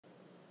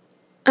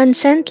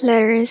Unsent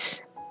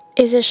Letters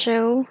is a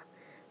show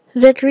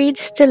that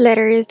reads the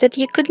letter that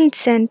you couldn't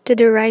send to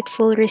the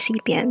rightful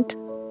recipient.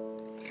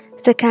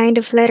 The kind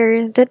of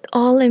letter that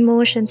all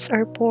emotions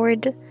are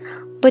poured,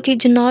 but you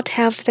do not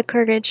have the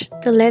courage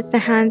to let the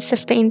hands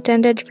of the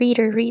intended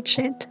reader reach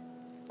it.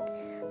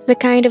 The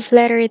kind of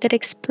letter that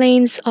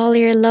explains all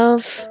your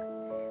love,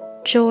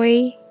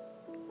 joy,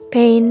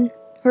 pain,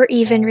 or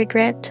even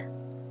regret.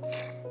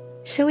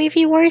 So if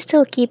you are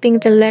still keeping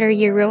the letter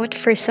you wrote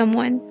for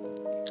someone,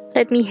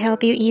 let me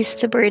help you ease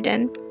the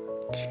burden.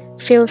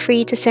 Feel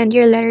free to send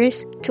your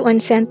letters to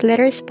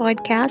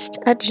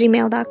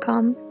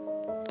unsentletterspodcast@gmail.com.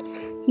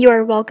 You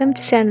are welcome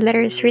to send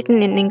letters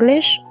written in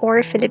English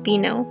or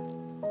Filipino.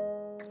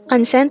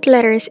 Unsent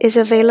Letters is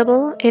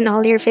available in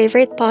all your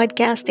favorite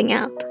podcasting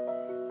app.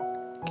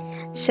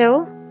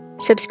 So,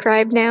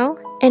 subscribe now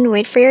and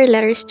wait for your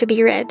letters to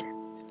be read.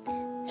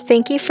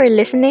 Thank you for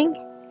listening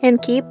and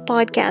keep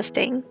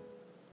podcasting.